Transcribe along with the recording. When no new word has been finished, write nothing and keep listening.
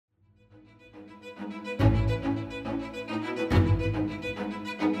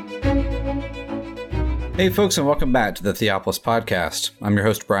Hey folks, and welcome back to the Theopolis Podcast. I'm your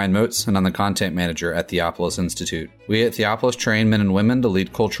host, Brian Moats, and I'm the content manager at Theopolis Institute. We at Theopolis train men and women to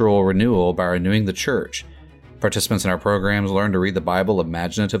lead cultural renewal by renewing the church. Participants in our programs learn to read the Bible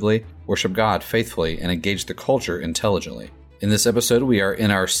imaginatively, worship God faithfully, and engage the culture intelligently. In this episode, we are in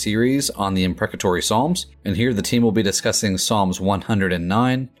our series on the imprecatory Psalms, and here the team will be discussing Psalms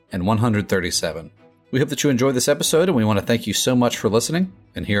 109 and 137. We hope that you enjoyed this episode, and we want to thank you so much for listening.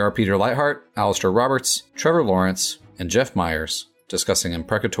 And here are Peter Leithart, Alistair Roberts, Trevor Lawrence, and Jeff Myers discussing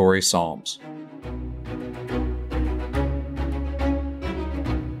imprecatory Psalms.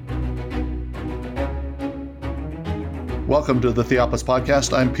 Welcome to the Theopolis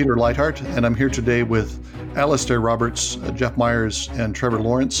Podcast. I'm Peter Leithart, and I'm here today with Alistair Roberts, Jeff Myers, and Trevor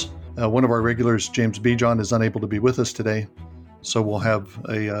Lawrence. One of our regulars, James Bejon, is unable to be with us today, so we'll have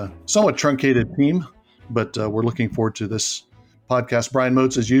a somewhat truncated team, but we're looking forward to this podcast. Brian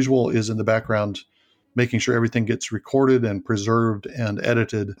Moats, as usual, is in the background, making sure everything gets recorded and preserved and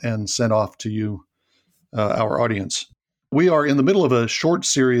edited and sent off to you, our audience. We are in the middle of a short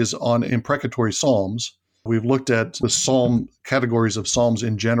series on imprecatory Psalms. We've looked at the Psalm categories of Psalms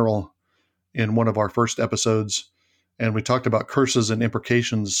in general in one of our first episodes, and we talked about curses and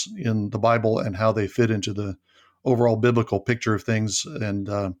imprecations in the Bible and how they fit into the overall biblical picture of things and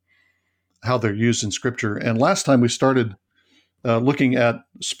how they're used in Scripture. And last time we started looking at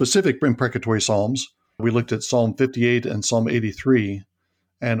specific imprecatory Psalms. We looked at Psalm 58 and Psalm 83,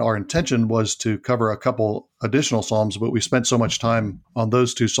 and our intention was to cover a couple additional Psalms, but we spent so much time on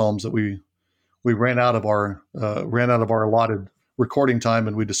those two Psalms that we ran out of our allotted recording time,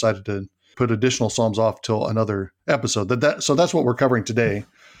 and we decided to put additional Psalms off till another episode. So that's what we're covering today.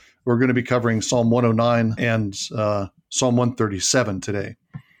 We're going to be covering Psalm 109 and Psalm 137 today.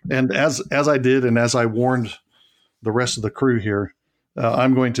 And as I did, and as I warned the rest of the crew here,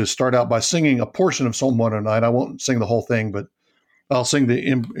 I'm going to start out by singing a portion of Psalm 109. I won't sing the whole thing, but I'll sing the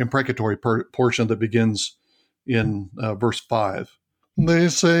imprecatory portion that begins in verse 5. They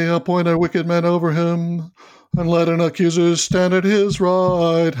say, appoint a wicked man over him, and let an accuser stand at his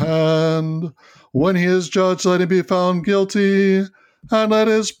right hand. When he is judged, let him be found guilty, and let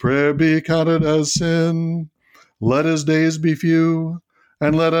his prayer be counted as sin. Let his days be few,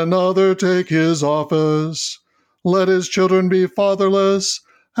 and let another take his office. Let his children be fatherless,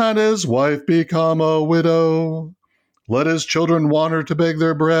 and his wife become a widow. Let his children wander to beg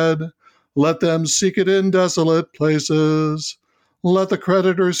their bread. Let them seek it in desolate places. Let the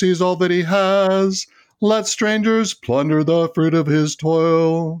creditor seize all that he has. Let strangers plunder the fruit of his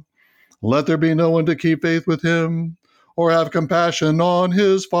toil. Let there be no one to keep faith with him, or have compassion on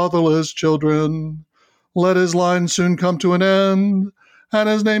his fatherless children. Let his line soon come to an end, and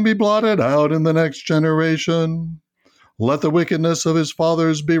his name be blotted out in the next generation. Let the wickedness of his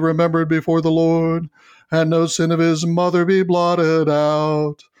fathers be remembered before the Lord, and no sin of his mother be blotted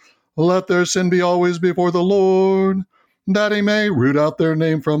out. Let their sin be always before the Lord, that he may root out their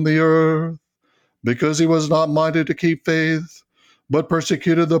name from the earth. Because he was not minded to keep faith, but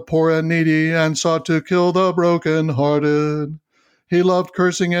persecuted the poor and needy, and sought to kill the brokenhearted. He loved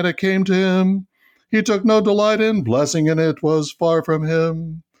cursing, and it came to him. He took no delight in blessing, and it was far from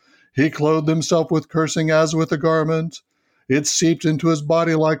him. He clothed himself with cursing as with a garment. It seeped into his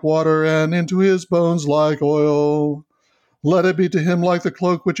body like water, and into his bones like oil. Let it be to him like the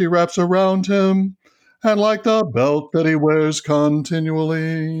cloak which he wraps around him, and like the belt that he wears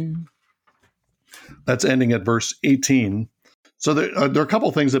continually. That's ending at verse 18. So there are a couple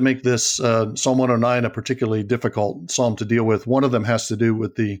of things that make this Psalm 109 a particularly difficult psalm to deal with. One of them has to do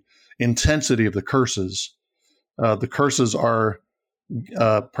with the intensity of the curses. The curses are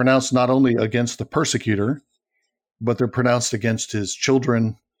pronounced not only against the persecutor, but they're pronounced against his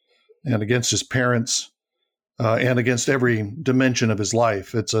children and against his parents and against every dimension of his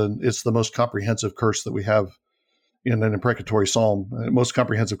life. It's the most comprehensive curse that we have in an imprecatory psalm, the most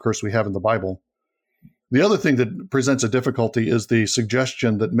comprehensive curse we have in the Bible. The other thing that presents a difficulty is the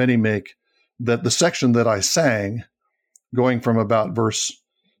suggestion that many make that the section that I sang, going from about verse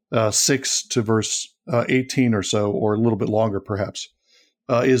 6 to verse 18 or so, or a little bit longer perhaps,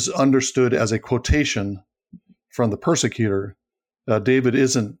 is understood as a quotation from the persecutor. David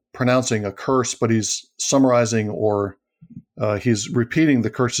isn't pronouncing a curse, but he's summarizing or he's repeating the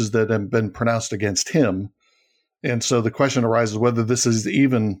curses that have been pronounced against him. And so the question arises whether this is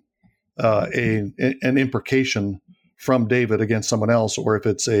even an imprecation from David against someone else, or if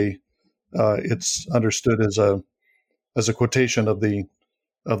it's understood as a quotation of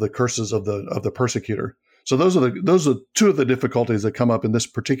the curses of the persecutor. So those are two of the difficulties that come up in this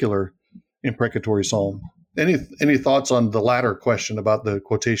particular imprecatory psalm. Any thoughts on the latter question about the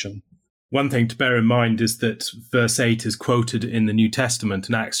quotation? One thing to bear in mind is that verse 8 is quoted in the New Testament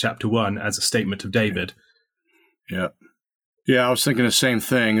in Acts chapter 1 as a statement of David. Yeah. Yeah, I was thinking the same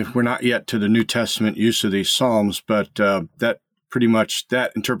thing. We're not yet to the New Testament use of these Psalms, but that pretty much,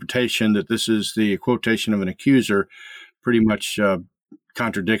 that interpretation that this is the quotation of an accuser pretty much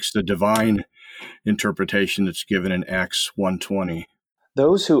contradicts the divine interpretation that's given in Acts 1:20.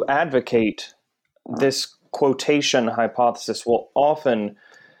 Those who advocate this quotation hypothesis will often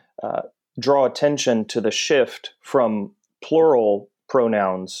draw attention to the shift from plural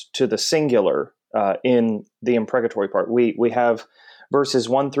pronouns to the singular in the imprecatory part. We have verses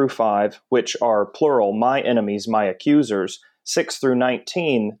 1 through 5, which are plural, my enemies, my accusers. 6 through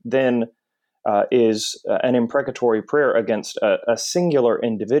 19 then is an imprecatory prayer against a singular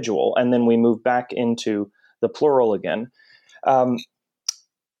individual, and then we move back into the plural again.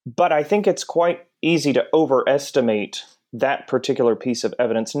 But I think it's quite easy to overestimate that particular piece of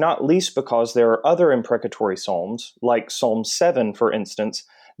evidence, not least because there are other imprecatory psalms, like Psalm 7, for instance,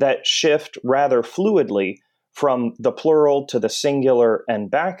 that shift rather fluidly from the plural to the singular and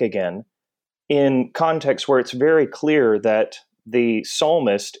back again in contexts where it's very clear that the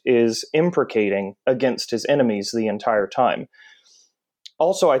psalmist is imprecating against his enemies the entire time.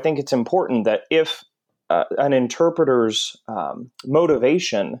 Also, I think it's important that if an interpreter's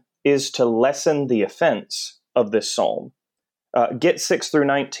motivation is to lessen the offense of this psalm, get 6 through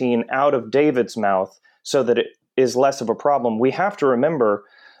 19 out of David's mouth so that it is less of a problem, we have to remember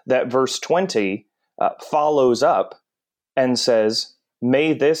that verse 20 follows up and says,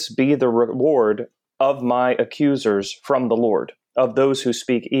 may this be the reward of my accusers from the Lord, of those who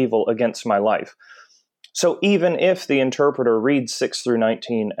speak evil against my life. So even if the interpreter reads 6 through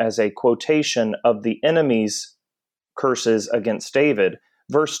 19 as a quotation of the enemy's curses against David,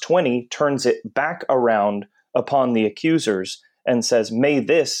 verse 20 turns it back around upon the accusers and says, may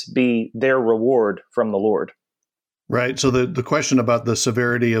this be their reward from the Lord. Right. So the question about the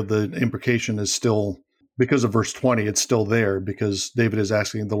severity of the imprecation is still, because of verse 20, it's still there because David is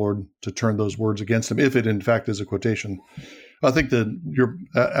asking the Lord to turn those words against him, if it in fact is a quotation. I think that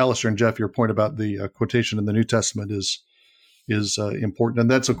Alistair and Jeff, your point about the quotation in the New Testament is important.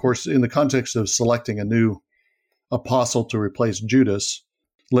 And that's, of course, in the context of selecting a new apostle to replace Judas.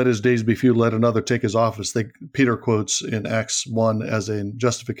 Let his days be few, let another take his office. Peter quotes in Acts 1 as a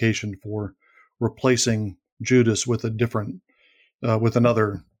justification for replacing Judas with with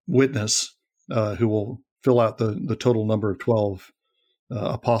another witness who will fill out the total number of 12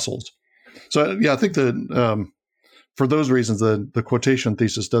 apostles. So, yeah, I think that for those reasons, the quotation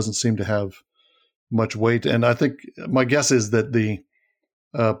thesis doesn't seem to have much weight. And I think my guess is that the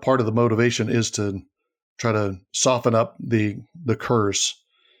part of the motivation is to try to soften up the curse.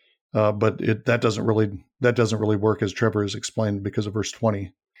 But that doesn't really work, as Trevor has explained, because of verse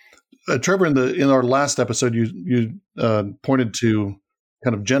 20. Trevor, in our last episode, you pointed to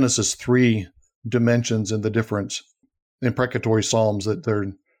kind of Genesis 3 dimensions in the different imprecatory psalms, that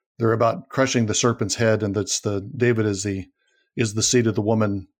they're about crushing the serpent's head, and that's David is the seed of the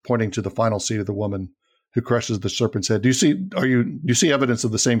woman, pointing to the final seed of the woman who crushes the serpent's head. Do you see evidence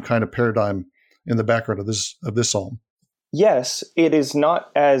of the same kind of paradigm in the background of this psalm? Yes, it is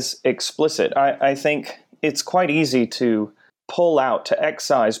not as explicit. I think it's quite easy to pull out, to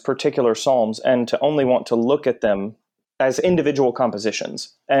excise particular psalms and to only want to look at them as individual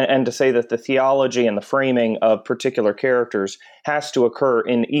compositions, and to say that the theology and the framing of particular characters has to occur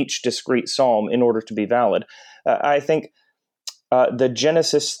in each discrete psalm in order to be valid. I think the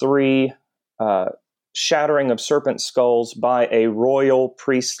Genesis 3 shattering of serpent skulls by a royal,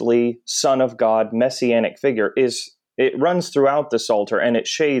 priestly, Son of God, messianic figure it runs throughout the Psalter, and it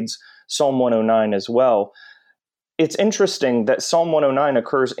shades Psalm 109 as well. It's interesting that Psalm 109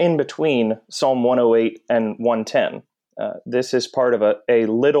 occurs in between Psalm 108 and 110. This is part of a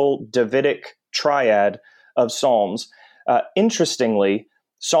little Davidic triad of psalms. Interestingly,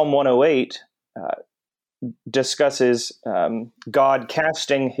 Psalm 108 discusses God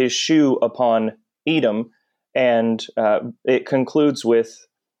casting his shoe upon Edom, and it concludes with,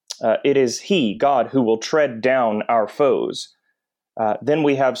 it is he, God, who will tread down our foes. Then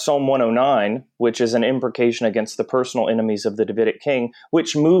we have Psalm 109, which is an imprecation against the personal enemies of the Davidic king,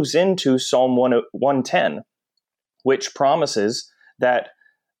 which moves into Psalm 110, which promises that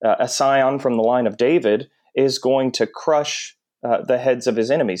a scion from the line of David is going to crush the heads of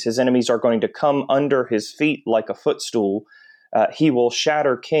his enemies. His enemies are going to come under his feet like a footstool. He will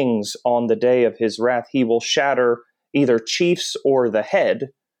shatter kings on the day of his wrath. He will shatter either chiefs or the head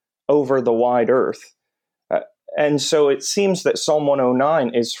over the wide earth. And so it seems that Psalm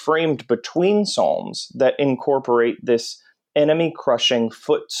 109 is framed between psalms that incorporate this enemy-crushing,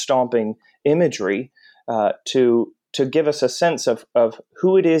 foot-stomping imagery to give us a sense of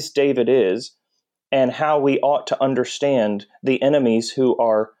who it is David is and how we ought to understand the enemies who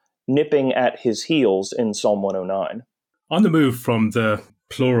are nipping at his heels in Psalm 109. On the move from the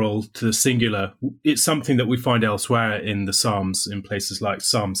plural to the singular, it's something that we find elsewhere in the Psalms, in places like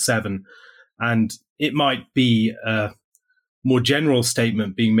Psalm 7. And it might be a more general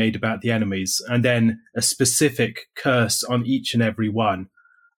statement being made about the enemies, and then a specific curse on each and every one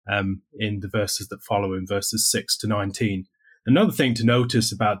in the verses that follow, in verses 6 to 19. Another thing to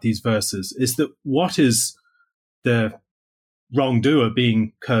notice about these verses is that what is the wrongdoer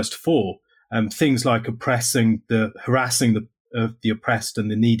being cursed for? Things like harassing the oppressed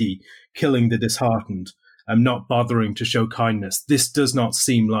and the needy, killing the disheartened, not bothering to show kindness. This does not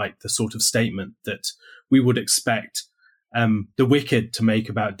seem like the sort of statement that we would expect the wicked to make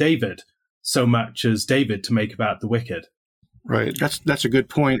about David, so much as David to make about the wicked. Right. That's a good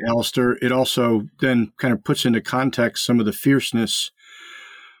point, Alistair. It also then kind of puts into context some of the fierceness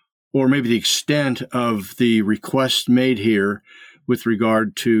or maybe the extent of the request made here with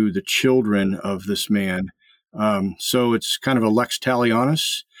regard to the children of this man. So it's kind of a lex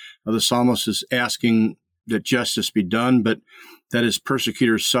talionis. The psalmist is asking that justice be done, but that his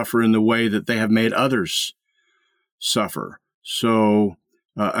persecutors suffer in the way that they have made others suffer. So,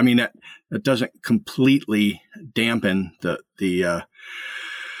 that doesn't completely dampen the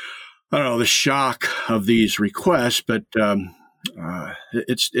shock of these requests, but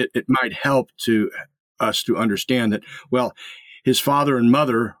it might help to us to understand that, well, his father and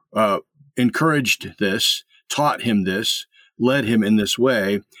mother encouraged this, taught him this, led him in this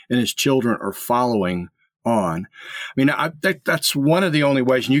way, and his children are following on. That's one of the only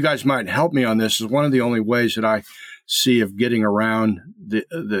ways, and you guys might help me on this, is one of the only ways that I see of getting around the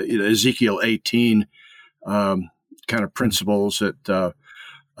Ezekiel 18 kind of principles that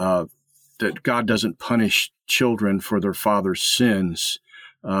God doesn't punish children for their father's sins.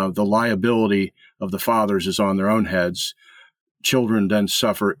 The liability of the fathers is on their own heads. Children then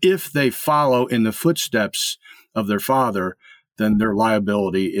suffer. If they follow in the footsteps of their father, then their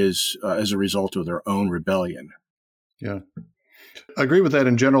liability is as a result of their own rebellion. Yeah. I agree with that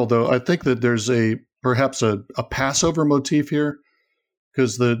in general, though. I think that there's perhaps a Passover motif here,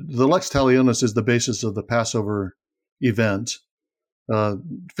 because the lex talionis is the basis of the Passover event.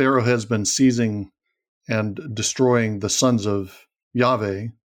 Pharaoh has been seizing and destroying the sons of Yahweh,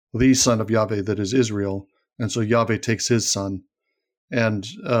 the son of Yahweh that is Israel, and so Yahweh takes his son. And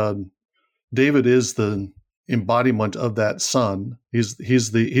David is the embodiment of that son.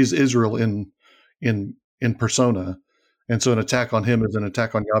 He's Israel in persona. And so an attack on him is an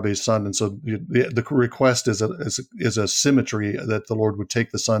attack on Yahweh's son. And so the request is a symmetry that the Lord would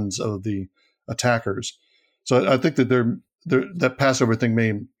take the sons of the attackers. So I think that that Passover thing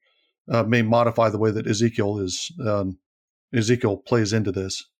may modify the way that Ezekiel plays into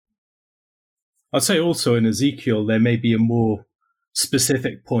this. I'd say also in Ezekiel there may be a more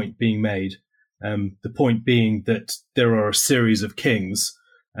specific point being made. The point being that there are a series of kings.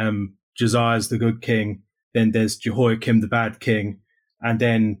 Josiah's the good king. Then there's Jehoiakim, the bad king. And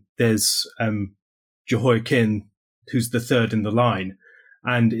then there's Jehoiakim, who's the third in the line.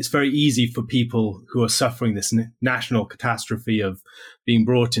 And it's very easy for people who are suffering this national catastrophe of being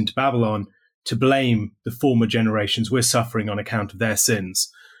brought into Babylon to blame the former generations we're suffering on account of their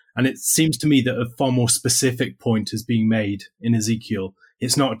sins. And it seems to me that a far more specific point is being made in Ezekiel.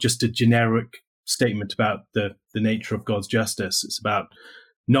 It's not just a generic statement about the nature of God's justice. It's about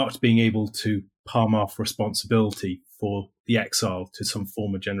not being able to palm off responsibility for the exile to some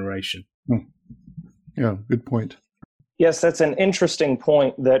former generation. Yeah, good point. Yes, that's an interesting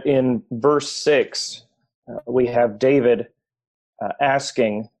point that in verse 6, we have David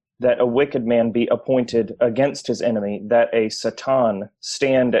asking that a wicked man be appointed against his enemy, that a Satan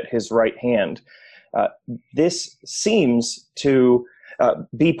stand at his right hand. This seems to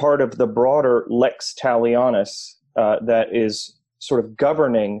be part of the broader lex talionis that is sort of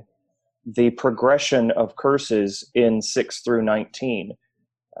governing the progression of curses in 6 through 19.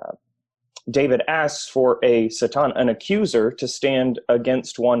 David asks for a Satan, an accuser, to stand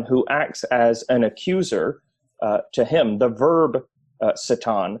against one who acts as an accuser to him. The verb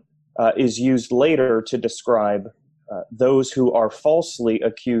Satan is used later to describe those who are falsely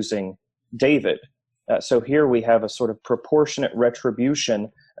accusing David. So here we have a sort of proportionate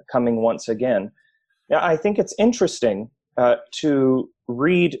retribution coming once again. Now, I think it's interesting to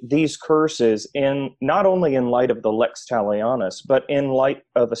read these curses not only in light of the lex talionis, but in light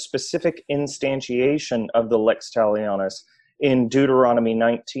of a specific instantiation of the lex talionis in Deuteronomy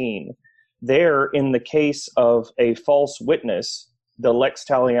 19. there, in the case of a false witness, the lex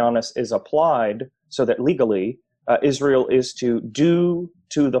talionis is applied so that legally Israel is to do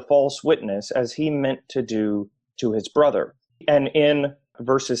to the false witness as he meant to do to his brother. And in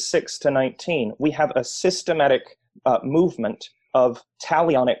verses 6 to 19, we have a systematic movement of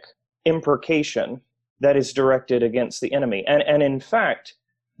talionic imprecation that is directed against the enemy. And in fact,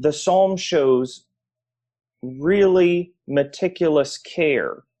 the psalm shows really meticulous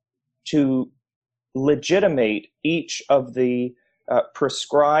care to legitimate each of the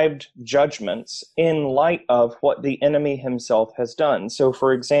prescribed judgments in light of what the enemy himself has done. So,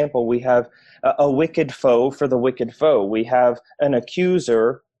 for example, we have a wicked foe for the wicked foe. We have an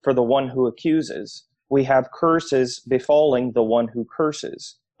accuser for the one who accuses. We have curses befalling the one who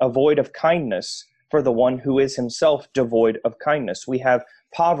curses, a void of kindness for the one who is himself devoid of kindness. We have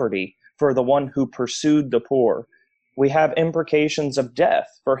poverty for the one who pursued the poor. We have imprecations of death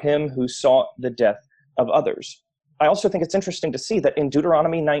for him who sought the death of others. I also think it's interesting to see that in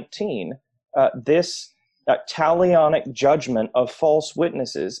Deuteronomy 19, this talionic judgment of false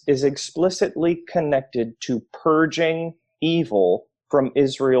witnesses is explicitly connected to purging evil from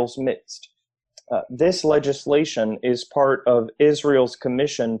Israel's midst. This legislation is part of Israel's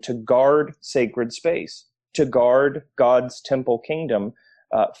commission to guard sacred space, to guard God's temple kingdom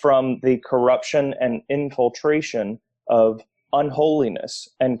from the corruption and infiltration of unholiness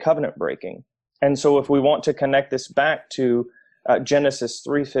and covenant breaking. And so if we want to connect this back to Genesis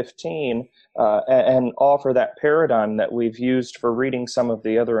 3:15 and offer that paradigm that we've used for reading some of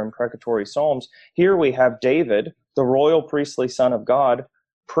the other imprecatory psalms, here we have David, the royal priestly son of God,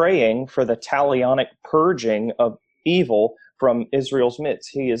 praying for the talionic purging of evil from Israel's midst.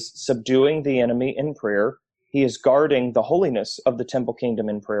 He is subduing the enemy in prayer. He is guarding the holiness of the temple kingdom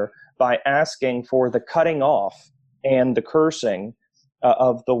in prayer by asking for the cutting off and the cursing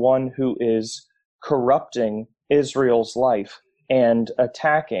of the one who is corrupting Israel's life and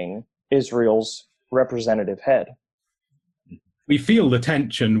attacking Israel's representative head. We feel the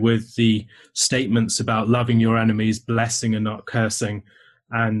tension with the statements about loving your enemies, blessing and not cursing,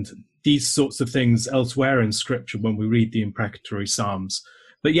 and these sorts of things elsewhere in Scripture when we read the imprecatory Psalms.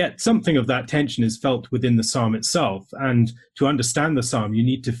 But yet something of that tension is felt within the psalm itself. And to understand the psalm, you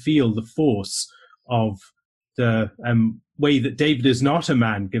need to feel the force of the way that David is not a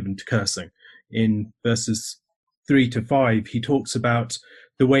man given to cursing. In verses 3 to 5, he talks about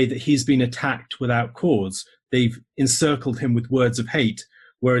the way that he's been attacked without cause. They've encircled him with words of hate,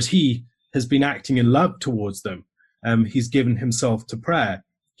 whereas he has been acting in love towards them. He's given himself to prayer.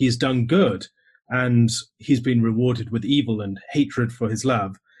 He's done good, and he's been rewarded with evil and hatred for his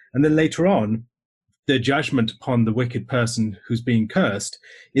love. And then later on, the judgment upon the wicked person who's being cursed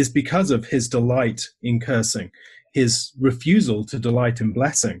is because of his delight in cursing, his refusal to delight in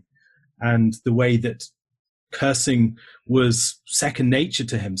blessing, and the way that cursing was second nature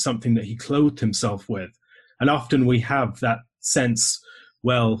to him, something that he clothed himself with. And often we have that sense,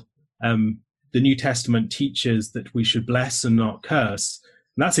 well, the New Testament teaches that we should bless and not curse.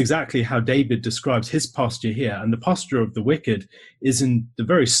 And that's exactly how David describes his posture here. And the posture of the wicked is in the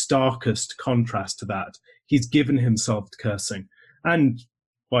very starkest contrast to that. He's given himself to cursing. And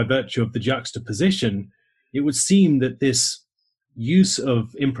by virtue of the juxtaposition, it would seem that this use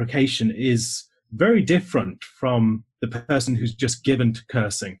of imprecation is very different from the person who's just given to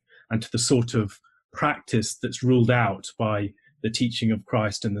cursing and to the sort of practice that's ruled out by the teaching of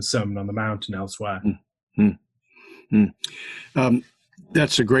Christ in the Sermon on the Mount and elsewhere.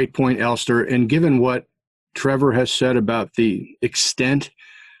 That's a great point, Alistair. And given what Trevor has said about the extent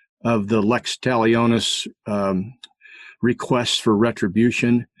of the Lex Talionis requests for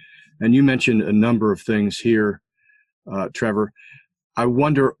retribution, and you mentioned a number of things here, Trevor, I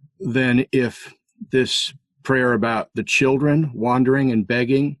wonder then if this prayer about the children wandering and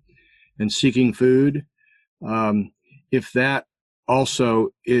begging and seeking food, if that also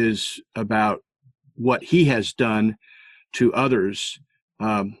is about what he has done to others,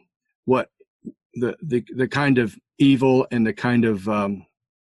 what the kind of evil and the kind of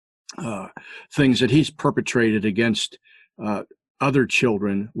things that he's perpetrated against other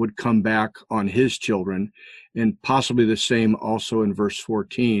children would come back on his children, and possibly the same also in verse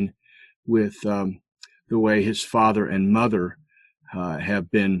 14 with the way his father and mother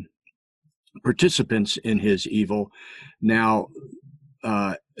have been participants in his evil. Now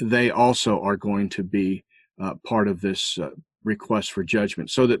they also are going to be part of this request for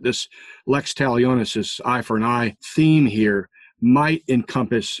judgment, so that this lex talionis, this eye for an eye theme here, might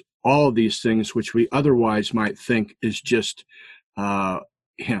encompass all of these things which we otherwise might think is just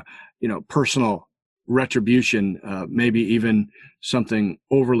personal retribution, maybe even something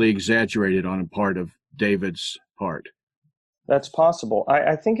overly exaggerated on a part of David's part. That's possible.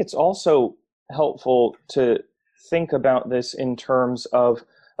 I think it's also helpful to think about this in terms of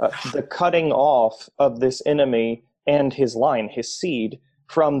the cutting off of this enemy and his line, his seed,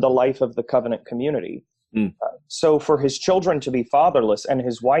 from the life of the covenant community. So for his children to be fatherless and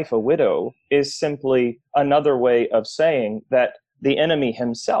his wife a widow is simply another way of saying that the enemy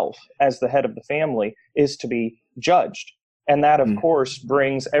himself, as the head of the family, is to be judged. And that, of course,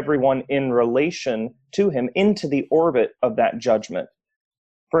 brings everyone in relation to him into the orbit of that judgment.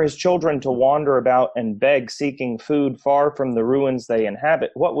 For his children to wander about and beg, seeking food far from the ruins they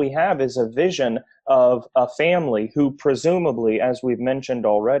inhabit, what we have is a vision of a family who presumably, as we've mentioned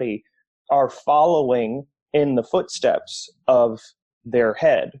already, are following in the footsteps of their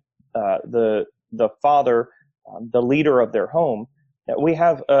head, the father, the leader of their home. We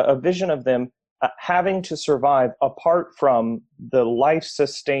have a vision of them having to survive apart from the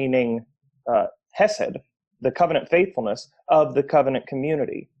life-sustaining hesed, the covenant faithfulness of the covenant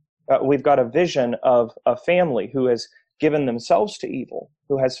community. We've got a vision of a family who has given themselves to evil,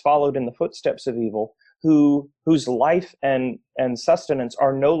 who has followed in the footsteps of evil, whose life and sustenance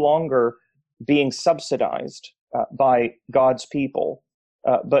are no longer being subsidized by God's people,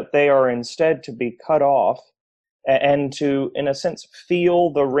 but they are instead to be cut off and to, in a sense,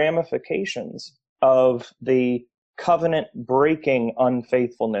 feel the ramifications of the covenant-breaking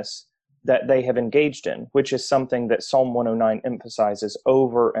unfaithfulness that they have engaged in, which is something that Psalm 109 emphasizes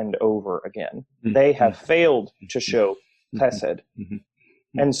over and over again. They have failed to show chesed.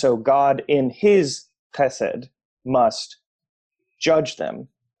 And so God, in his chesed, must judge them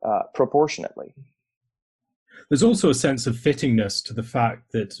proportionately. There's also a sense of fittingness to the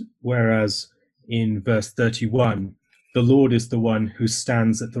fact that whereas in verse 31, the Lord is the one who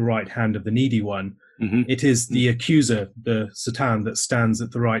stands at the right hand of the needy one, it is the accuser, the Satan, that stands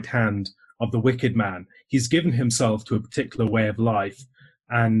at the right hand of the wicked man. He's given himself to a particular way of life,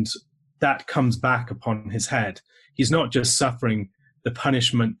 and that comes back upon his head. He's not just suffering the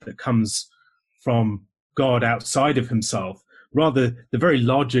punishment that comes from God outside of himself. Rather, the very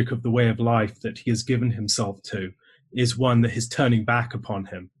logic of the way of life that he has given himself to is one that is turning back upon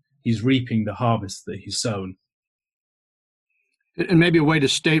him. He's reaping the harvest that he's sown. And maybe a way to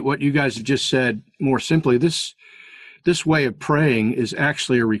state what you guys have just said more simply, this way of praying is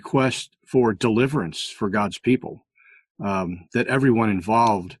actually a request for deliverance for God's people, that everyone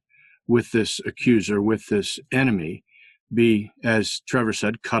involved with this accuser, with this enemy, be, as Trevor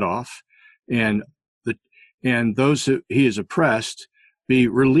said, cut off, and those who he has oppressed be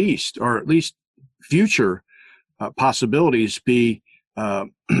released, or at least future possibilities be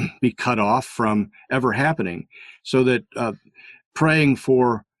cut off from ever happening, so that praying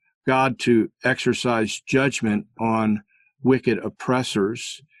for God to exercise judgment on wicked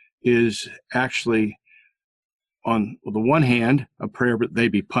oppressors is actually, on the one hand, a prayer that they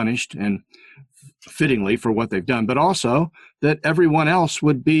be punished and fittingly for what they've done, but also that everyone else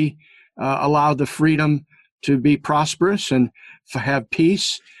would be allowed the freedom to be prosperous and have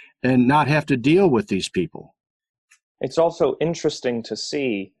peace and not have to deal with these people. It's also interesting to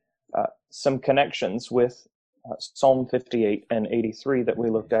see some connections with Psalm 58 and 83 that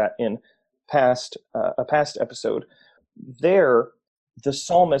we looked at in a past episode. There, the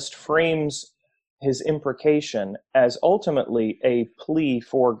psalmist frames his imprecation as ultimately a plea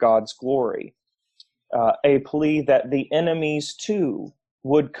for God's glory, a plea that the enemies too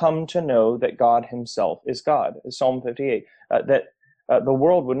would come to know that God himself is God. Psalm 58, that the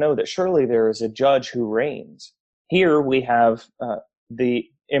world would know that surely there is a judge who reigns. Here we have the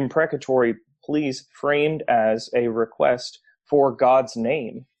imprecatory pleas framed as a request for God's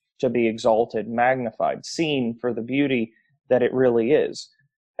name to be exalted, magnified, seen for the beauty that it really is.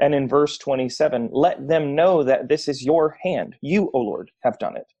 And in verse 27, let them know that this is your hand. You, O Lord, have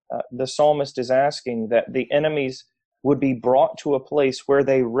done it. The psalmist is asking that the enemies would be brought to a place where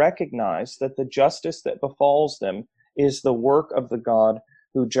they recognize that the justice that befalls them is the work of the God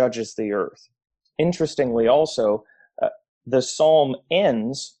who judges the earth. Interestingly also, the psalm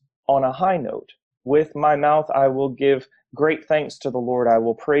ends on a high note. With my mouth I will give great thanks to the Lord. I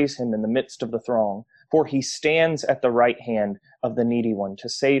will praise him in the midst of the throng, for he stands at the right hand of the needy one to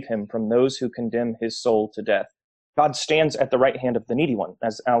save him from those who condemn his soul to death. God stands at the right hand of the needy one,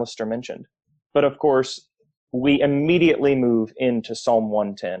 as Alistair mentioned. But of course, we immediately move into Psalm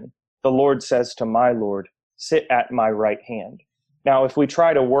 110. The Lord says to my Lord, sit at my right hand. Now, if we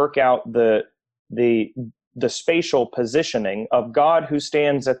try to work out the spatial positioning of God who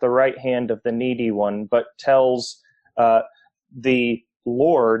stands at the right hand of the needy one, but tells the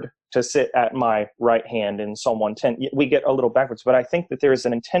Lord to sit at my right hand in Psalm 110. We get a little backwards, but I think that there is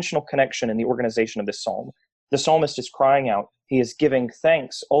an intentional connection in the organization of this psalm. The psalmist is crying out. He is giving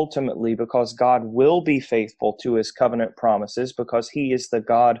thanks ultimately because God will be faithful to his covenant promises, because he is the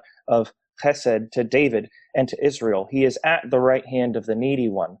God of Chesed to David and to Israel. He is at the right hand of the needy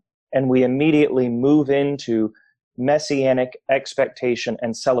one. And we immediately move into messianic expectation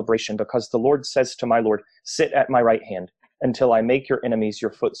and celebration, because the Lord says to my Lord, sit at my right hand until I make your enemies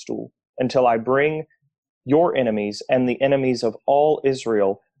your footstool, until I bring your enemies and the enemies of all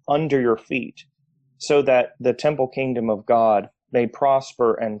Israel under your feet, so that the temple kingdom of God may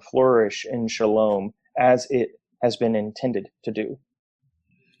prosper and flourish in shalom as it has been intended to do.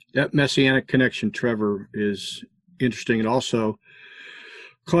 That messianic connection, Trevor, is interesting. It also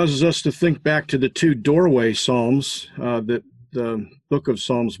causes us to think back to the two doorway psalms that the book of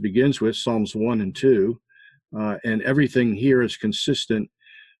Psalms begins with, Psalms 1 and 2. And everything here is consistent,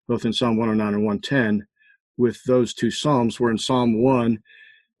 both in Psalm 109 and 110, with those two psalms, where in Psalm 1,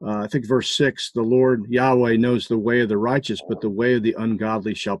 I think verse 6, the Lord Yahweh knows the way of the righteous, but the way of the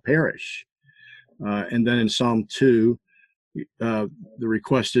ungodly shall perish. And then in Psalm 2, the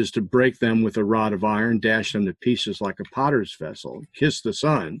request is to break them with a rod of iron, dash them to pieces like a potter's vessel, kiss the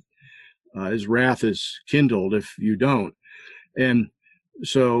Son. His wrath is kindled if you don't. And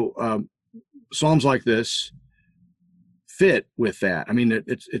so psalms like this fit with that. I mean,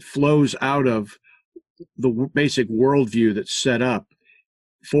 it flows out of the basic worldview that's set up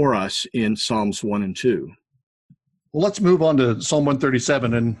for us in Psalms 1 and 2. Well, let's move on to Psalm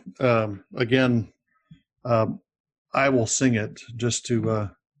 137. And again, I will sing it just to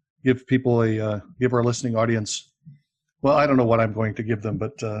give people give our listening audience, well, I don't know what I'm going to give them,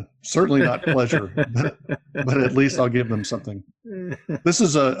 but certainly not pleasure, but at least I'll give them something. This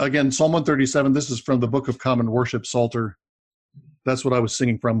is, again, Psalm 137. This is from the Book of Common Worship, Psalter. That's what I was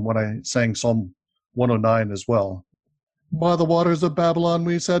singing from when I sang Psalm 109 as well. By the waters of Babylon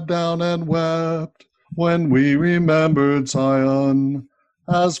we sat down and wept, when we remembered Zion.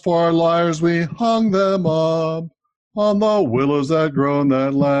 As for our lyres we hung them up on the willows that grow in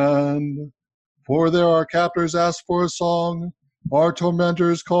that land. For there our captors asked for a song, our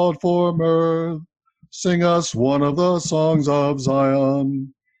tormentors called for mirth. Sing us one of the songs of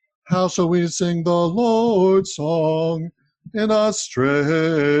Zion. How shall we sing the Lord's song in a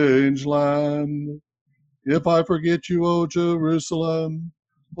strange land? If I forget you, O Jerusalem,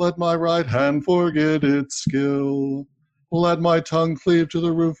 let my right hand forget its skill. Let my tongue cleave to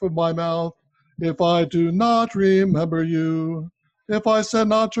the roof of my mouth, if I do not remember you, if I set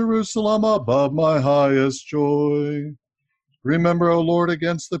not Jerusalem above my highest joy. Remember, O Lord,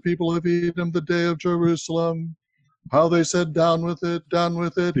 against the people of Edom the day of Jerusalem, how they said, down with it,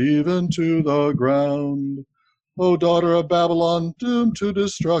 even to the ground. O daughter of Babylon, doomed to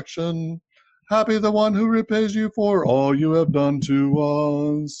destruction, happy the one who repays you for all you have done to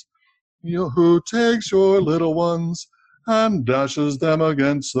us. You who takes your little ones and dashes them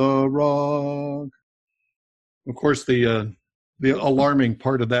against the rock. Of course, the alarming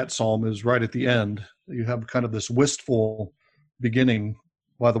part of that psalm is right at the end. You have kind of this wistful beginning.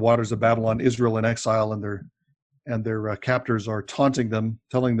 By the waters of Babylon, Israel in exile, and their captors are taunting them,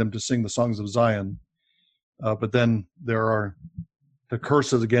 telling them to sing the songs of Zion. But then there are the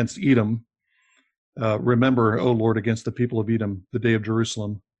curses against Edom. Remember, O Lord, against the people of Edom, the day of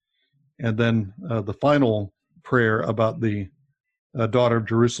Jerusalem. And then the final prayer about the daughter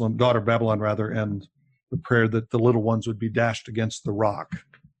of Babylon, and the prayer that the little ones would be dashed against the rock.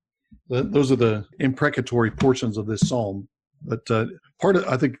 Those are the imprecatory portions of this psalm. But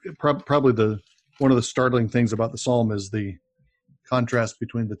I think probably one of the startling things about the psalm is the contrast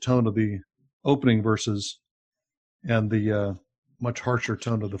between the tone of the opening verses and the much harsher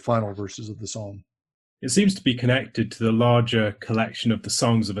tone of the final verses of the psalm. It seems to be connected to the larger collection of the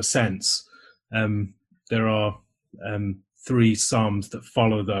Songs of Ascents. There are 3 psalms that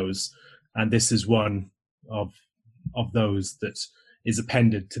follow those, and this is one of those that is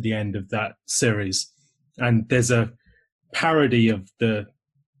appended to the end of that series. And there's a parody of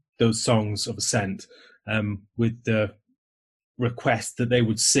those Songs of Ascent, with the request that they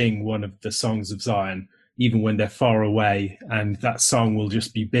would sing one of the songs of Zion, even when they're far away, and that song will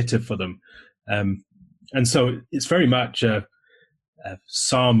just be bitter for them. And so it's very much a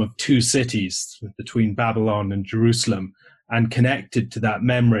psalm of 2 cities between Babylon and Jerusalem, and connected to that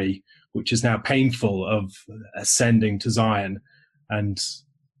memory, which is now painful, of ascending to Zion, and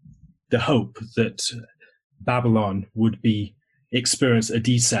the hope that Babylon would experience a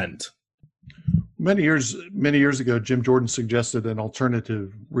descent. Many years ago, Jim Jordan suggested an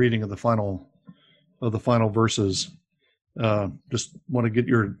alternative reading of the final verses, Just want to get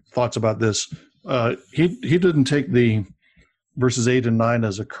your thoughts about this. He didn't take the verses 8 and 9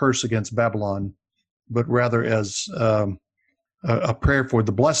 as a curse against Babylon, but rather as a prayer for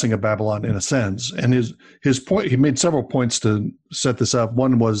the blessing of Babylon in a sense. And his point, he made several points to set this up.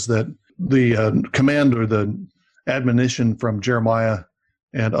 One was that the command or the admonition from Jeremiah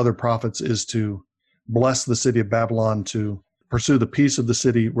and other prophets is to bless the city of Babylon, to pursue the peace of the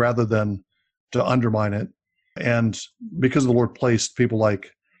city rather than to undermine it. And because the Lord placed people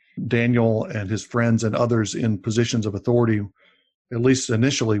like Daniel and his friends and others in positions of authority, at least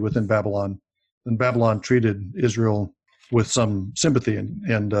initially within Babylon, then Babylon treated Israel with some sympathy,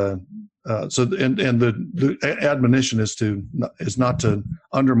 and the admonition is not to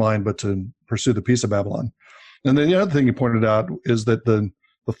undermine, but to pursue the peace of Babylon. And then the other thing he pointed out is that the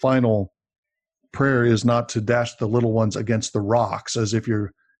final prayer is not to dash the little ones against the rocks, as if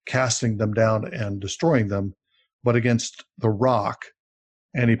you're casting them down and destroying them, but against the rock.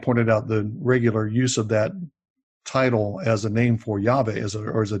 And he pointed out the regular use of that title as a name for Yahweh,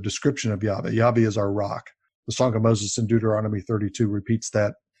 or as a description of Yahweh. Yahweh is our rock. The Song of Moses in Deuteronomy 32 repeats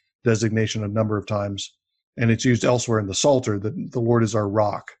that designation a number of times, and it's used elsewhere in the Psalter that the Lord is our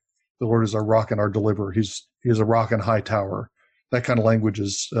rock. The Lord is our rock and our deliverer. He is a rock and high tower. That kind of language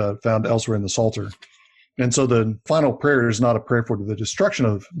is found elsewhere in the Psalter. And so the final prayer is not a prayer for the destruction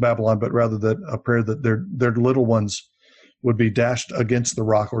of Babylon, but rather that a prayer that their little ones would be dashed against the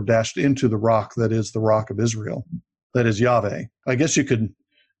rock, or dashed into the rock that is the rock of Israel, that is Yahweh. I guess you could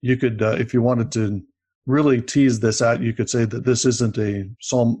if you wanted to really tease this out, you could say that this isn't a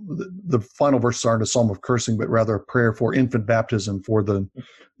psalm. The final verses aren't a psalm of cursing, but rather a prayer for infant baptism for the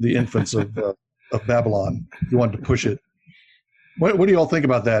infants of Babylon. If you wanted to push it. What do you all think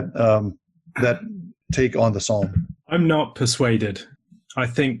about that that take on the psalm? I'm not persuaded. I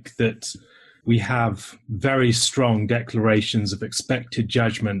think that we have very strong declarations of expected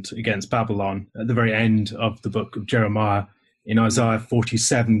judgment against Babylon at the very end of the book of Jeremiah. In Isaiah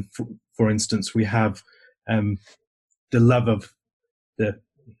 47, for instance, we have the love of the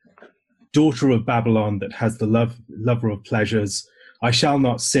daughter of Babylon that has the lover of pleasures. I shall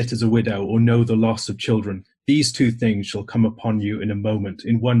not sit as a widow or know the loss of children. These two things shall come upon you in a moment.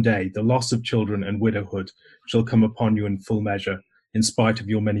 In one day, the loss of children and widowhood shall come upon you in full measure, in spite of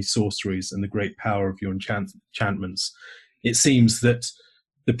your many sorceries and the great power of your enchantments. It seems that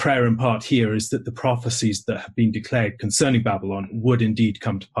the prayer in part here is that the prophecies that have been declared concerning Babylon would indeed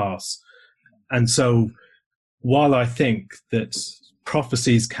come to pass. And so while I think that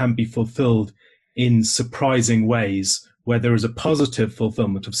prophecies can be fulfilled in surprising ways, where there is a positive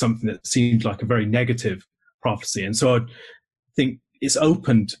fulfillment of something that seems like a very negative prophecy, and so I think it's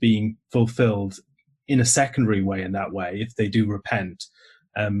open to being fulfilled in a secondary way, in that way, if they do repent.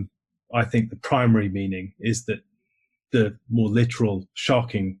 I think the primary meaning is that the more literal,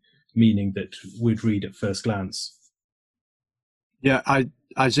 shocking meaning that we'd read at first glance. Yeah,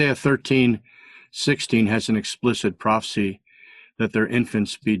 Isaiah 13:16 has an explicit prophecy that their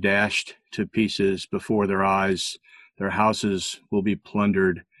infants be dashed to pieces before their eyes, their houses will be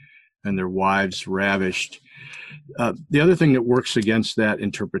plundered, and their wives ravished. The other thing that works against that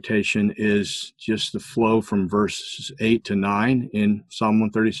interpretation is just the flow from verses 8 to 9 in Psalm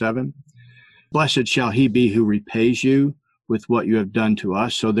 137. Blessed shall he be who repays you with what you have done to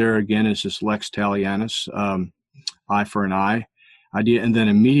us. So there again is this lex talionis, eye for an eye idea. And then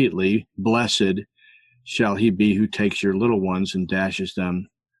immediately, blessed shall he be who takes your little ones and dashes them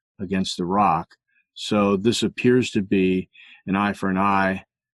against the rock. So this appears to be an eye for an eye,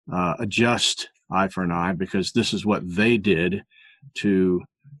 a just eye for an eye, because this is what they did to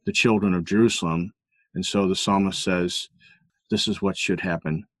the children of Jerusalem. And so the psalmist says, this is what should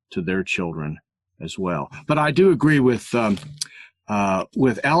happen to their children as well. But I do agree with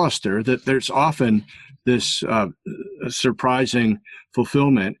Alistair that there's often this surprising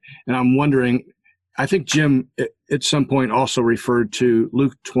fulfillment. And I'm wondering, I think Jim at some point also referred to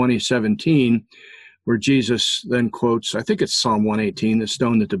Luke 20:17, where Jesus then quotes, I think it's Psalm 118, the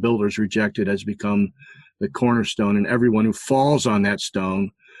stone that the builders rejected has become the cornerstone, and everyone who falls on that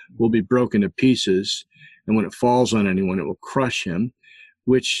stone will be broken to pieces. And when it falls on anyone, it will crush him,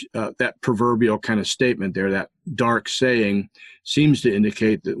 which that proverbial kind of statement there, that dark saying, seems to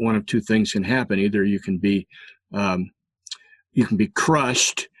indicate that one of two things can happen. Either you can be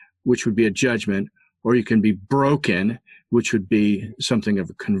crushed, which would be a judgment, or you can be broken, which would be something of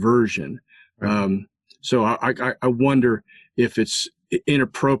a conversion. Right. So I wonder if it's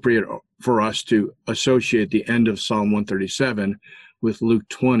inappropriate for us to associate the end of Psalm 137 with Luke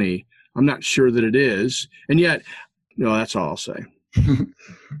 20. I'm not sure that it is. And yet, no, that's all I'll say.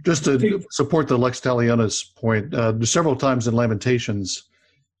 Just to support the Lex Talionis point, several times in Lamentations,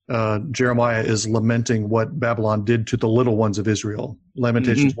 Jeremiah is lamenting what Babylon did to the little ones of Israel.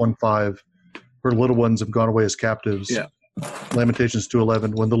 Lamentations 1:5, her little ones have gone away as captives. Yeah. Lamentations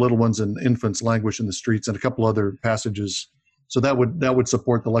 2:11, when the little ones and infants languish in the streets, and a couple other passages. So that would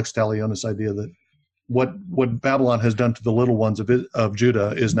support the Lex Talionis idea that what Babylon has done to the little ones of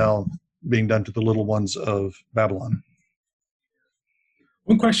Judah is now being done to the little ones of Babylon.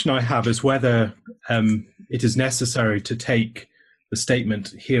 One question I have is whether it is necessary to take the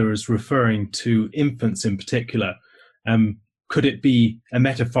statement here as referring to infants in particular. Could it be a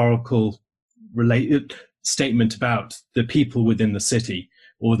metaphorical related statement about the people within the city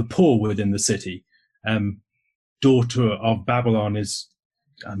or the poor within the city? Daughter of Babylon is,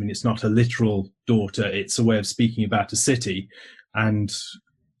 it's not a literal daughter, it's a way of speaking about a city. And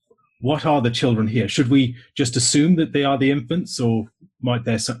what are the children here? Should we just assume that they are the infants, or might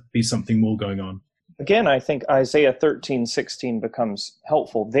there be something more going on? Again, I think Isaiah 13:16 becomes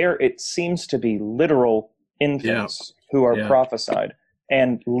helpful. There it seems to be literal infants who are prophesied,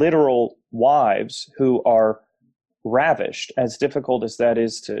 and literal wives who are ravished, as difficult as that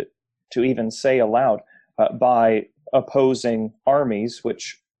is to even say aloud, by opposing armies,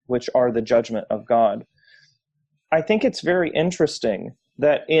 which are the judgment of God. I think it's very interesting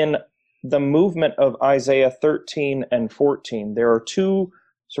that in the movement of Isaiah 13 and 14, there are two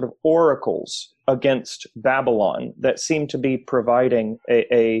sort of oracles against Babylon that seem to be providing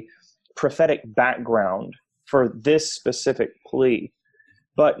a prophetic background for this specific plea.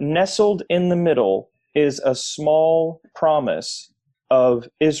 But nestled in the middle is a small promise of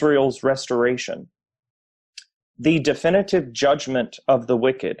Israel's restoration. The definitive judgment of the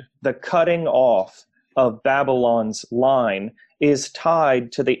wicked, the cutting off of Babylon's line, is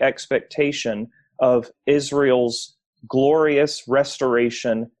tied to the expectation of Israel's glorious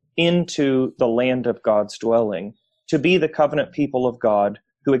restoration into the land of God's dwelling, to be the covenant people of God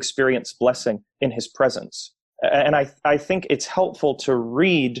who experience blessing in his presence. And I think it's helpful to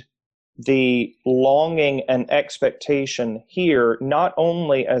read the longing and expectation here, not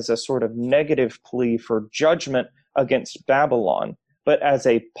only as a sort of negative plea for judgment against Babylon, but as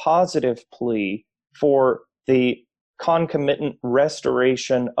a positive plea for the concomitant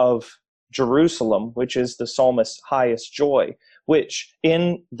restoration of Jerusalem, which is the psalmist's highest joy, which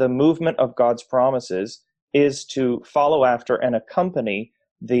in the movement of God's promises is to follow after and accompany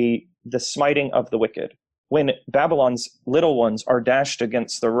the smiting of the wicked. When Babylon's little ones are dashed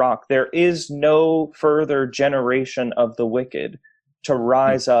against the rock, there is no further generation of the wicked to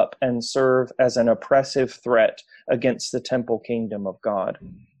rise up and serve as an oppressive threat against the temple kingdom of God.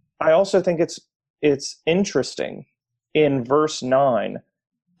 I also think it's interesting in verse 9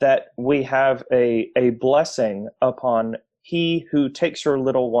 that we have a blessing upon he who takes your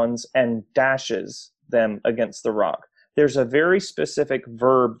little ones and dashes them against the rock. There's a very specific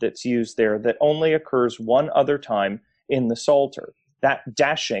verb that's used there that only occurs one other time in the Psalter. That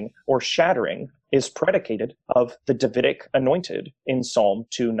dashing or shattering is predicated of the Davidic anointed in Psalm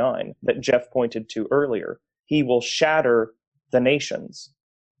 2:9 that Jeff pointed to earlier. He will shatter the nations.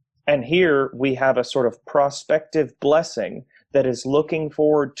 And here we have a sort of prospective blessing that is looking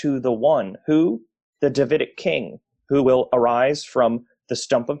forward to the one who, the Davidic king, who will arise from the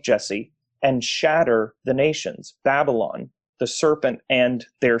stump of Jesse and shatter the nations, Babylon, the serpent, and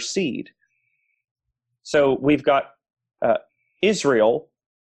their seed. So we've got Israel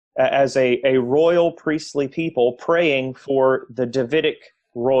as a royal priestly people praying for the Davidic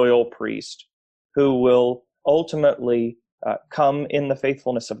royal priest who will ultimately come in the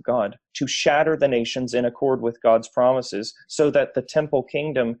faithfulness of God to shatter the nations in accord with God's promises, so that the temple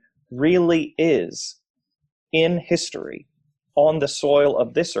kingdom really is in history on the soil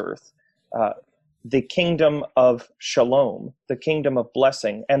of this earth, the kingdom of shalom, the kingdom of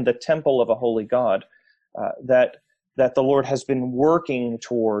blessing, and the temple of a holy God that the Lord has been working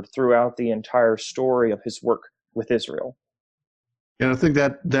toward throughout the entire story of his work with Israel. And I think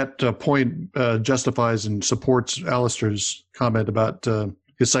that point justifies and supports Alistair's comment about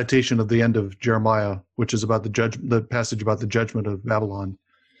his citation of the end of Jeremiah, which is about the passage about the judgment of Babylon.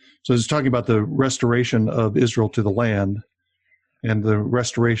 So he's talking about the restoration of Israel to the land and the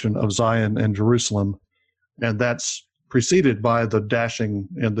restoration of Zion and Jerusalem. And that's preceded by the dashing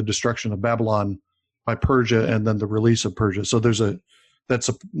and the destruction of Babylon by Persia and then the release of Persia. So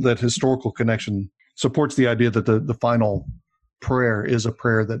that historical connection supports the idea that the final prayer is a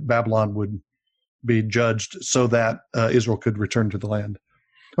prayer that Babylon would be judged so that Israel could return to the land.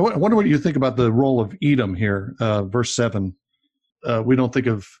 I wonder what you think about the role of Edom here, verse 7. We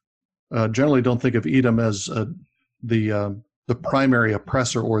generally don't think of Edom as the the primary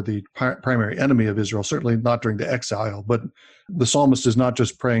oppressor or the primary enemy of Israel, certainly not during the exile. But the psalmist is not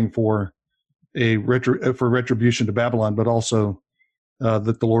just praying for for retribution to Babylon, but also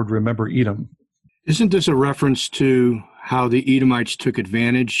that the Lord remember Edom. Isn't this a reference to how the Edomites took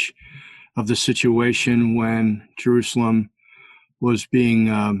advantage of the situation when Jerusalem was being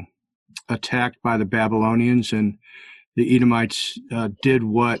attacked by the Babylonians, and the Edomites did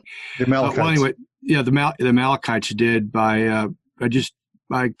what The Amalekites. The Amalekites did by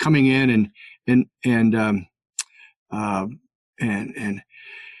coming in and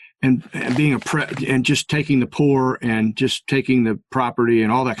being and just taking the poor and just taking the property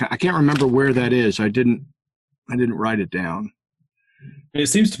and all that. I can't remember where that is. I didn't write it down. It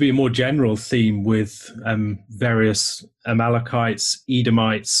seems to be a more general theme with various Amalekites,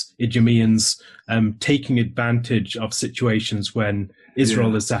 Edomites, Idumeans taking advantage of situations when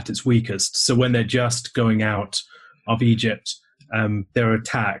Israel is at its weakest. So when they're just going out of Egypt, they're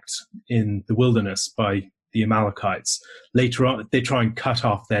attacked in the wilderness by the Amalekites. Later on, they try and cut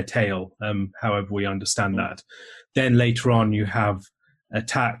off their tail, however we understand that. Then later on, you have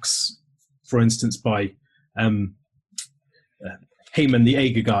attacks, for instance, by Haman the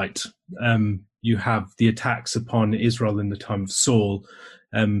Agagite. You have the attacks upon Israel in the time of Saul.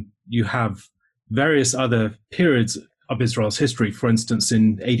 You have various other periods of Israel's history, for instance,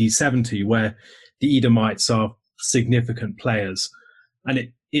 in AD 70, where the Edomites are significant players.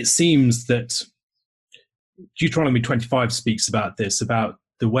 And it seems that Deuteronomy 25 speaks about this, about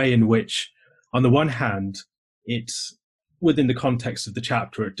the way in which, on the one hand, within the context of the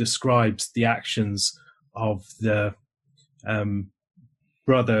chapter, it describes the actions of the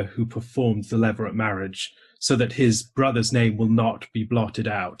brother who performed the levirate marriage, so that his brother's name will not be blotted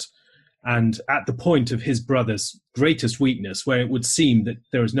out. And at the point of his brother's greatest weakness, where it would seem that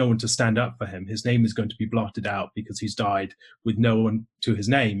there is no one to stand up for him, his name is going to be blotted out because he's died with no one to his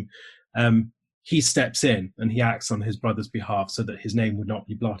name, he steps in and he acts on his brother's behalf so that his name would not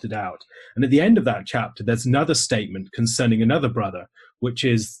be blotted out. And at the end of that chapter, there's another statement concerning another brother, which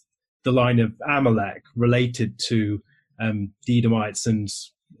is the line of Amalek related to the Edomites and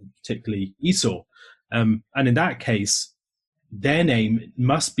particularly Esau. And in that case, their name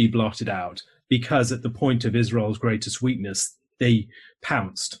must be blotted out because at the point of Israel's greatest weakness, they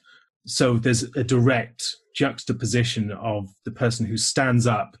pounced. So there's a direct juxtaposition of the person who stands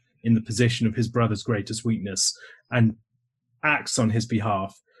up in the position of his brother's greatest weakness and acts on his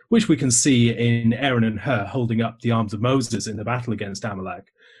behalf, which we can see in Aaron and Hur holding up the arms of Moses in the battle against Amalek.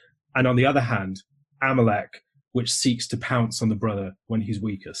 And on the other hand, Amalek, which seeks to pounce on the brother when he's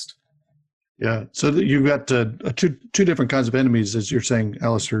weakest. Yeah, so you've got two different kinds of enemies, as you're saying,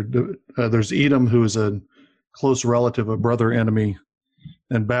 Alistair. There's Edom, who is a close relative, a brother enemy,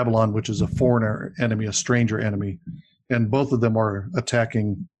 and Babylon, which is a foreigner enemy, a stranger enemy. And both of them are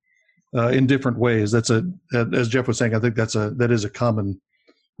attacking in different ways. As Jeff was saying, I think that is a common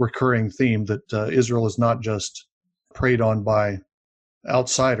recurring theme, that Israel is not just preyed on by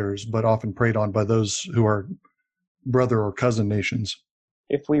outsiders, but often preyed on by those who are brother or cousin nations.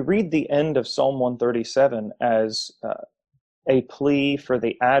 If we read the end of Psalm 137 as a plea for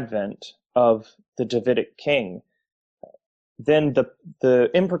the advent of the Davidic king, then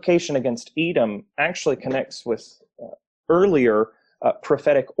the imprecation against Edom actually connects with earlier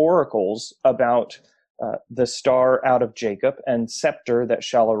prophetic oracles about the star out of Jacob and scepter that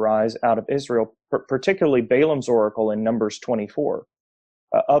shall arise out of Israel, particularly Balaam's oracle in Numbers 24.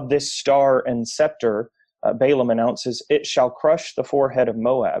 Of this star and scepter, Balaam announces, "It shall crush the forehead of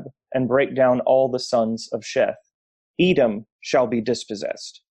Moab and break down all the sons of Sheth. Edom shall be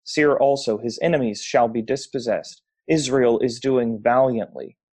dispossessed. Seir also, his enemies, shall be dispossessed. Israel is doing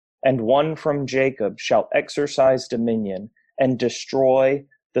valiantly. And one from Jacob shall exercise dominion and destroy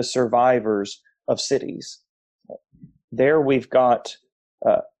the survivors of cities." There we've got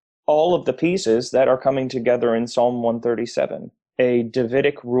all of the pieces that are coming together in Psalm 137. A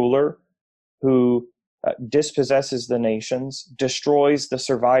Davidic ruler who dispossesses the nations, destroys the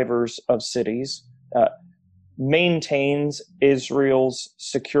survivors of cities, maintains Israel's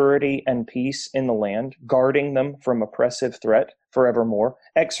security and peace in the land, guarding them from oppressive threat forevermore,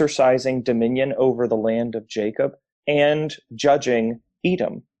 exercising dominion over the land of Jacob, and judging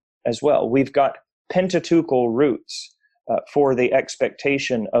Edom as well. We've got Pentateuchal roots for the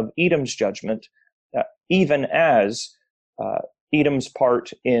expectation of Edom's judgment, even as Edom's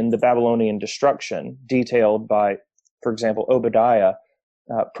part in the Babylonian destruction, detailed by, for example, Obadiah,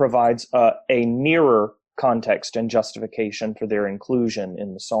 provides a nearer context and justification for their inclusion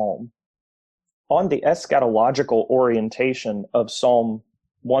in the psalm. On the eschatological orientation of Psalm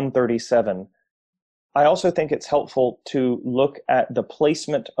 137, I also think it's helpful to look at the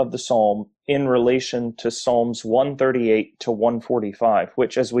placement of the psalm in relation to Psalms 138 to 145,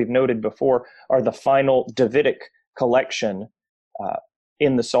 which, as we've noted before, are the final Davidic collection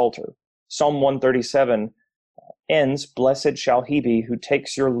in the Psalter. Psalm 137 ends, "Blessed shall he be who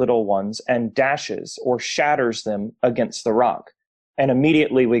takes your little ones and dashes or shatters them against the rock." And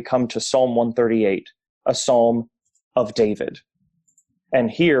immediately we come to Psalm 138, a psalm of David. And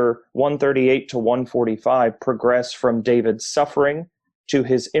here, 138 to 145 progress from David's suffering to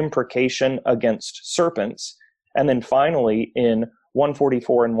his imprecation against serpents, and then finally in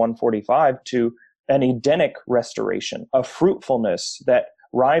 144 and 145 to an Edenic restoration, a fruitfulness that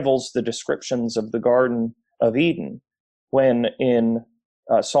rivals the descriptions of the Garden of Eden, when in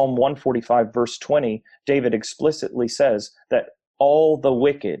Psalm 145, verse 20, David explicitly says that all the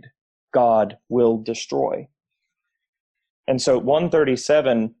wicked God will destroy. And so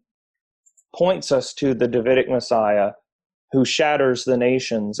 137 points us to the Davidic Messiah who shatters the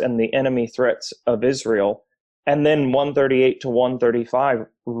nations and the enemy threats of Israel. And then 138 to 135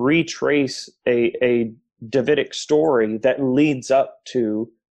 retrace a Davidic story that leads up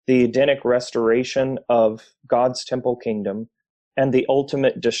to the Edenic restoration of God's temple kingdom and the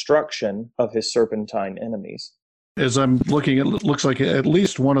ultimate destruction of his serpentine enemies. As I'm looking, it looks like at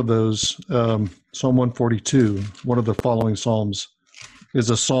least one of those, Psalm 142, one of the following Psalms, is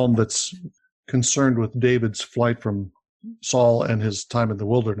a psalm that's concerned with David's flight from Saul and his time in the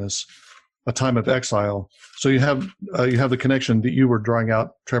wilderness, a time of exile. So you have the connection that you were drawing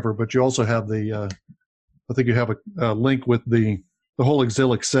out, Trevor, but you also have I think you have a link with the whole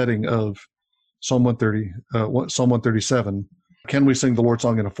exilic setting of Psalm 137. Can we sing the Lord's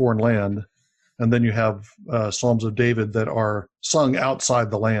song in a foreign land? And then you have Psalms of David that are sung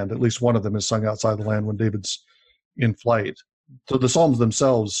outside the land. At least one of them is sung outside the land when David's in flight. So the Psalms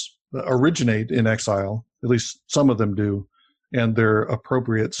themselves originate in exile, at least some of them do, and they're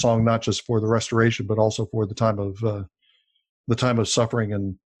appropriate song not just for the restoration, but also for the time of suffering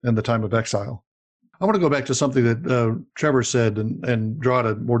and the time of exile. I want to go back to something that Trevor said and draw out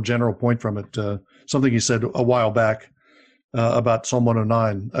a more general point from it, something he said a while back about Psalm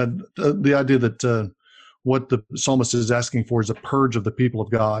 109, the idea that what the psalmist is asking for is a purge of the people of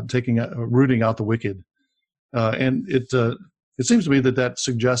God, rooting out the wicked, and it seems to me that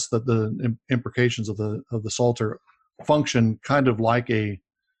suggests that the imprecations of the Psalter function kind of like a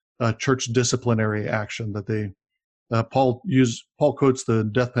church disciplinary action. That Paul quotes the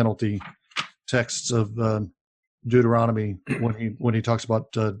death penalty texts of Deuteronomy when he talks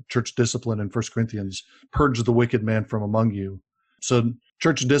about church discipline in 1 Corinthians, purge the wicked man from among you. So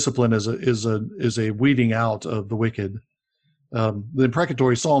church discipline is a weeding out of the wicked. The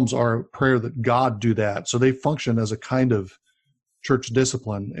imprecatory psalms are prayer that God do that. So they function as a kind of church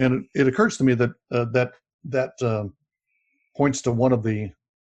discipline. And it occurs to me that points to one of the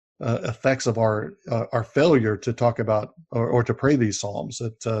effects of our failure to talk about or to pray these psalms.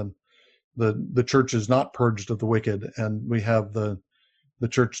 That the church is not purged of the wicked, and we have the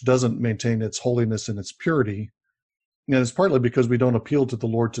church doesn't maintain its holiness and its purity. And it's partly because we don't appeal to the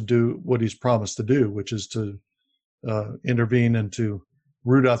Lord to do what he's promised to do, which is to intervene and to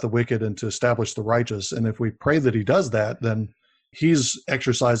root out the wicked and to establish the righteous. And if we pray that he does that, then he's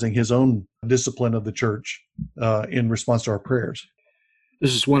exercising his own discipline of the church in response to our prayers.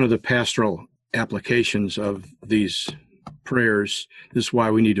 This is one of the pastoral applications of these prayers. This is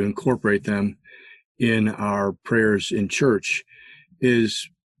why we need to incorporate them in our prayers in church. Is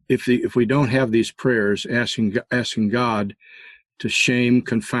if we don't have these prayers asking God to shame,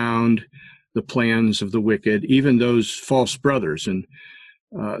 confound the plans of the wicked, even those false brothers, and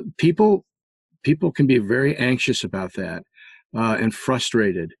people can be very anxious about that and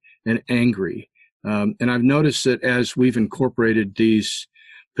frustrated and angry. And I've noticed that as we've incorporated these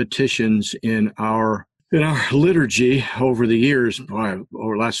petitions in our liturgy over the years, over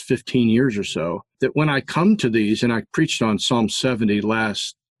the last 15 years or so, that when I come to these, and I preached on Psalm 70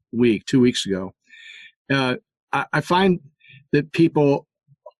 last week, 2 weeks ago, I find that people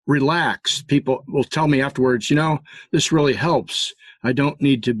relax. People will tell me afterwards, this really helps. I don't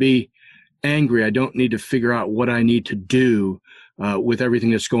need to be angry. I don't need to figure out what I need to do with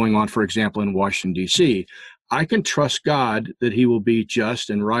everything that's going on, for example, in Washington, D.C. I can trust God that he will be just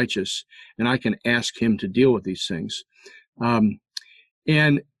and righteous, and I can ask him to deal with these things.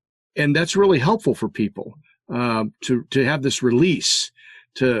 And that's really helpful for people to have this release,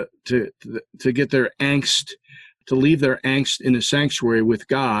 to get their angst, to leave their angst in the sanctuary with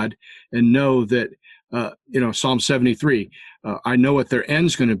God and know that, Psalm 73, I know what their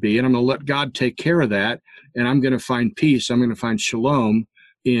end's going to be, and I'm going to let God take care of that, and I'm going to find peace. I'm going to find shalom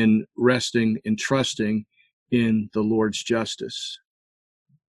in resting and trusting in the Lord's justice.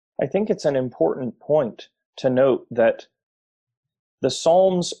 I think it's an important point to note that the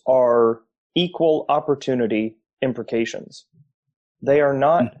Psalms are equal opportunity imprecations. They are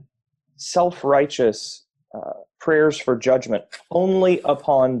not self-righteous prayers for judgment only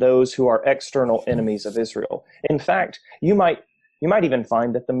upon those who are external enemies of Israel. In fact, you might even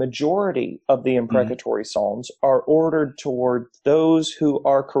find that the majority of the imprecatory Psalms are ordered toward those who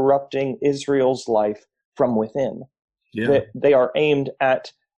are corrupting Israel's life from within. Yeah. That they are aimed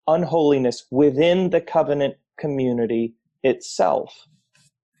at unholiness within the covenant community itself.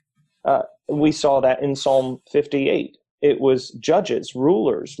 We saw that in Psalm 58. It was judges,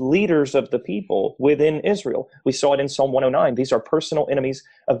 rulers, leaders of the people within Israel. We saw it in Psalm 109. These are personal enemies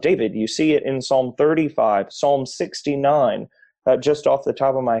of David. You see it in Psalm 35, Psalm 69, just off the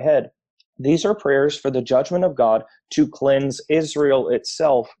top of my head. These are prayers for the judgment of God to cleanse Israel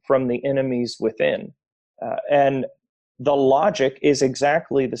itself from the enemies within. And the logic is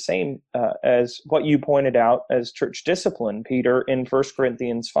exactly the same as what you pointed out as church discipline, Peter, in 1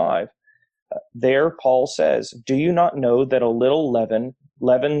 Corinthians 5. There, Paul says, "Do you not know that a little leaven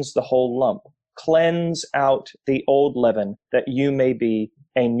leavens the whole lump? Cleanse out the old leaven, that you may be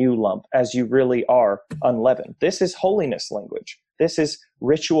a new lump, as you really are unleavened." This is holiness language. This is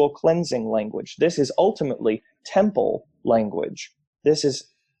ritual cleansing language. This is ultimately temple language. This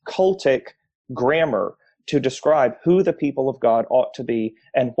is cultic grammar to describe who the people of God ought to be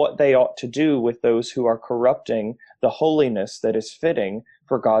and what they ought to do with those who are corrupting the holiness that is fitting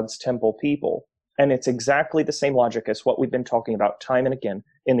for God's temple people. And it's exactly the same logic as what we've been talking about time and again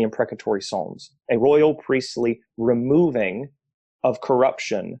in the imprecatory Psalms. A royal priestly removing of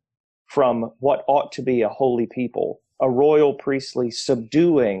corruption from what ought to be a holy people. A royal priestly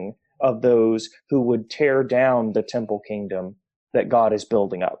subduing of those who would tear down the temple kingdom that God is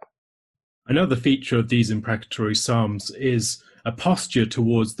building up. Another feature of these imprecatory Psalms is a posture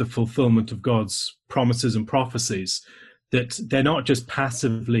towards the fulfillment of God's promises and prophecies, that they're not just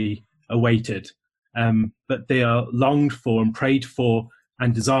passively awaited, but they are longed for and prayed for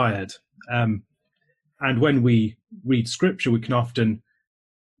and desired. And when we read Scripture, we can often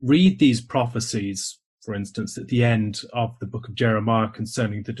read these prophecies, for instance, at the end of the book of Jeremiah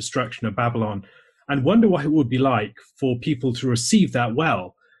concerning the destruction of Babylon, and wonder what it would be like for people to receive that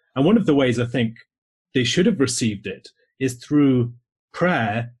well. And one of the ways I think they should have received it is through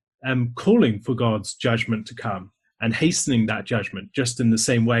prayer and calling for God's judgment to come and hastening that judgment, just in the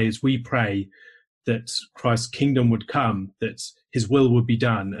same way as we pray that Christ's kingdom would come, that his will would be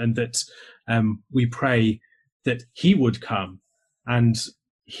done, and that we pray that he would come. And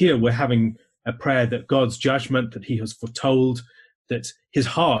here we're having a prayer that God's judgment that he has foretold, that his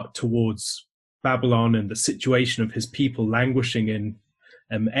heart towards Babylon and the situation of his people languishing in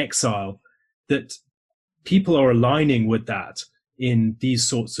exile, that people are aligning with that in these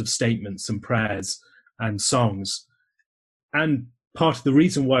sorts of statements and prayers and songs. And part of the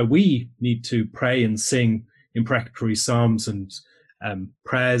reason why we need to pray and sing imprecatory psalms and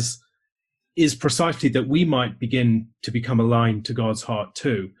prayers is precisely that we might begin to become aligned to God's heart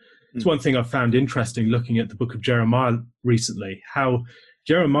too. It's one thing I've found interesting looking at the book of Jeremiah recently, how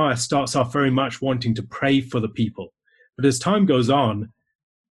Jeremiah starts off very much wanting to pray for the people. But as time goes on,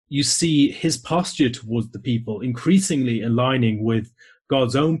 you see his posture towards the people increasingly aligning with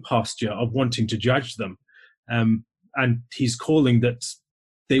God's own posture of wanting to judge them. And he's calling that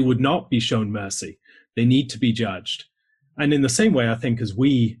they would not be shown mercy. They need to be judged. And in the same way, I think, as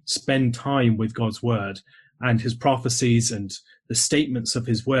we spend time with God's word and his prophecies and the statements of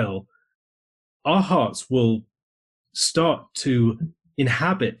his will, our hearts will start to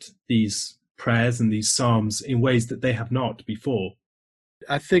inhabit these prayers and these psalms in ways that they have not before.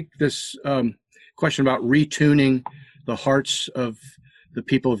 I think this question about retuning the hearts of the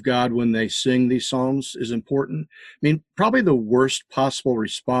people of God when they sing these psalms is important. I mean, probably the worst possible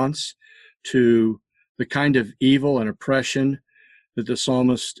response to the kind of evil and oppression that the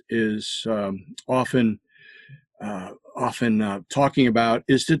psalmist is often talking about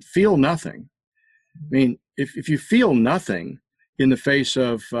is to feel nothing. I mean, if you feel nothing in the face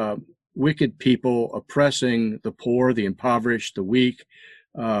of wicked people oppressing the poor, the impoverished, the weak,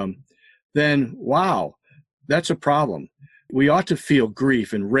 then wow, that's a problem. We ought to feel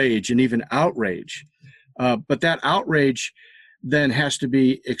grief and rage and even outrage. But that outrage then has to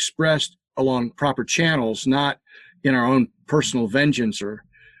be expressed along proper channels, not in our own personal vengeance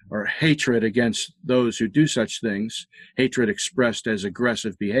or hatred against those who do such things, hatred expressed as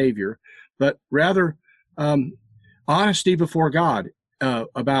aggressive behavior, but rather honesty before God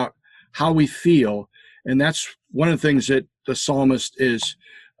about how we feel And that's one of the things that the psalmist is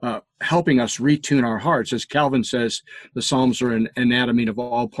helping us retune our hearts. As Calvin says, the Psalms are an anatomy of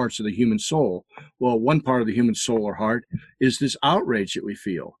all parts of the human soul. Well, one part of the human soul or heart is this outrage that we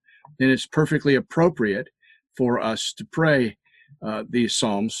feel. And it's perfectly appropriate for us to pray these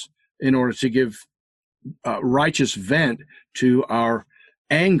Psalms in order to give righteous vent to our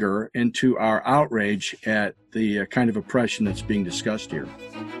anger and to our outrage at the kind of oppression that's being discussed here.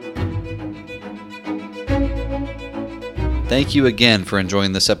 Thank you again for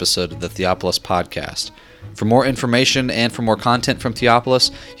enjoying this episode of the Theopolis Podcast. For more information and for more content from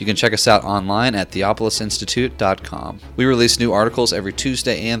Theopolis, you can check us out online at theopolisinstitute.com. We release new articles every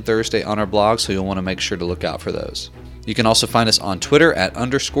Tuesday and Thursday on our blog, so you'll want to make sure to look out for those. You can also find us on Twitter at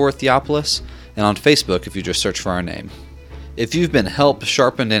 _Theopolis and on Facebook if you just search for our name. If you've been helped,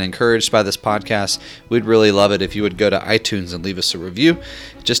 sharpened, and encouraged by this podcast, we'd really love it if you would go to iTunes and leave us a review.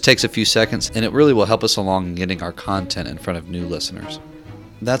 It just takes a few seconds, and it really will help us along in getting our content in front of new listeners.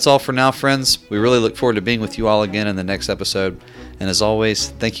 That's all for now, friends. We really look forward to being with you all again in the next episode. And as always,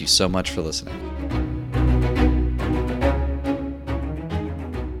 thank you so much for listening.